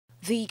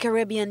The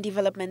Caribbean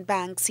Development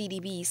Bank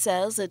 (CDB)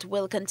 says it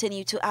will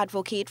continue to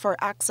advocate for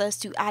access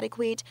to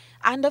adequate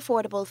and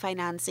affordable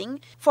financing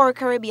for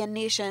Caribbean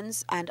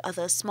nations and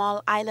other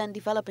small island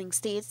developing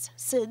states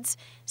 (SIDS)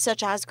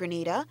 such as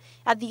Grenada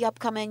at the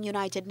upcoming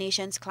United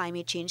Nations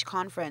Climate Change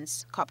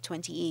Conference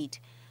 (COP28).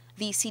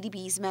 The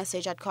CDB's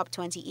message at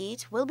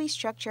COP28 will be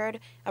structured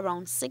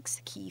around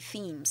 6 key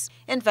themes: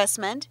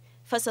 investment,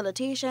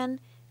 facilitation,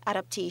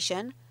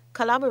 adaptation,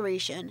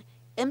 collaboration,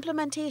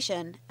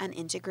 implementation, and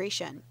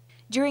integration.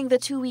 During the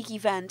 2-week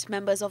event,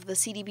 members of the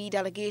CDB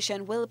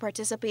delegation will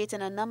participate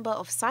in a number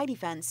of side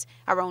events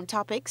around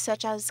topics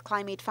such as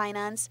climate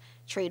finance,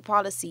 trade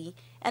policy,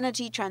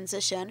 energy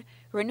transition,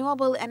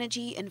 renewable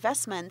energy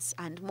investments,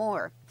 and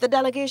more. The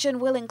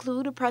delegation will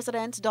include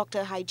President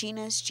Dr.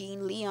 Hyginus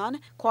Jean Leon,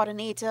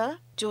 Coordinator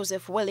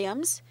Joseph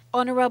Williams,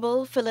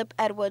 Honorable Philip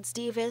Edwards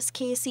Davis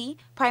KC,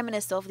 Prime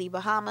Minister of the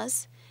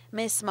Bahamas,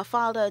 Ms.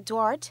 Mafalda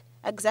Duarte,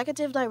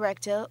 Executive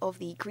Director of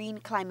the Green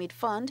Climate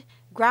Fund,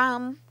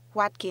 Graham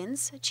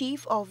Watkins,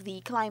 Chief of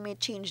the Climate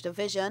Change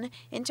Division,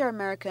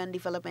 Inter-American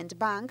Development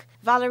Bank,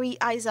 Valerie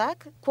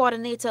Isaac,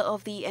 Coordinator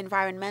of the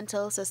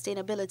Environmental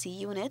Sustainability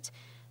Unit,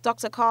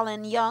 Dr.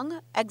 Colin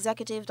Young,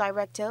 Executive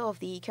Director of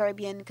the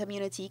Caribbean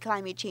Community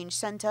Climate Change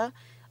Center,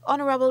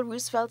 Honorable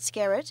Roosevelt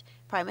Skerritt,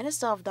 Prime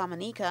Minister of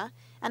Dominica,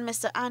 and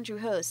Mr. Andrew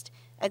Hurst,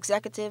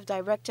 Executive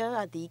Director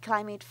at the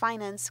Climate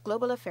Finance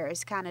Global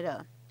Affairs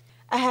Canada.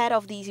 Ahead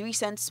of the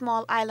recent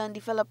Small Island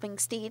Developing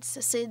States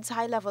 (SIDS)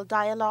 high-level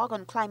dialogue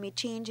on climate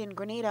change in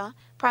Grenada,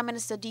 Prime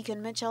Minister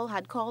Deacon Mitchell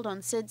had called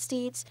on SIDS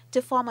states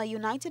to form a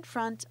united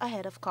front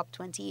ahead of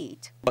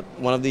COP28. But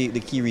one of the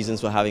key reasons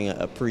for having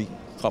a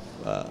pre-COP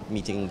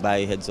meeting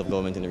by heads of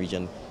government in the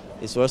region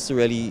is for us to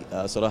really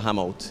sort of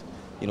hammer out,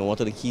 what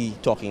are the key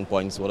talking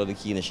points, what are the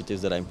key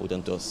initiatives that are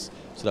important to us,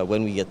 so that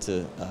when we get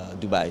to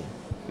Dubai,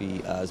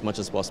 we, as much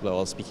as possible, are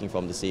all speaking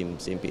from the same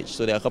page.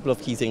 So there are a couple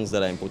of key things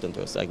that are important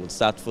to us. I would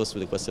start first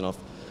with the question of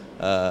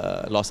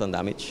loss and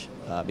damage,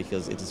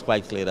 because it is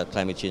quite clear that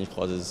climate change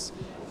causes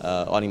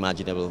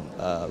unimaginable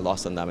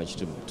loss and damage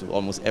to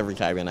almost every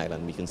Caribbean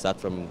island. We can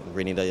start from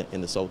Grenada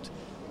in the south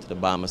to the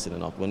Bahamas in the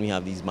north. When we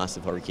have these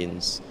massive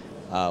hurricanes,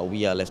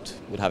 we are left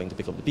with having to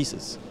pick up the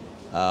pieces.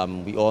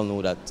 We all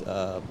know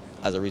that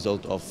as a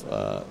result of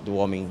the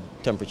warming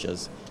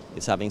temperatures,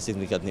 it's having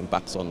significant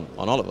impacts on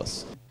all of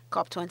us.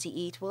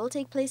 COP28 will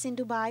take place in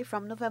Dubai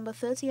from November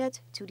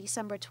 30th to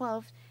December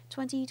 12th,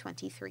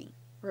 2023.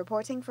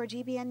 Reporting for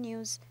GBN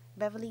News,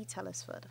 Beverly Telesford.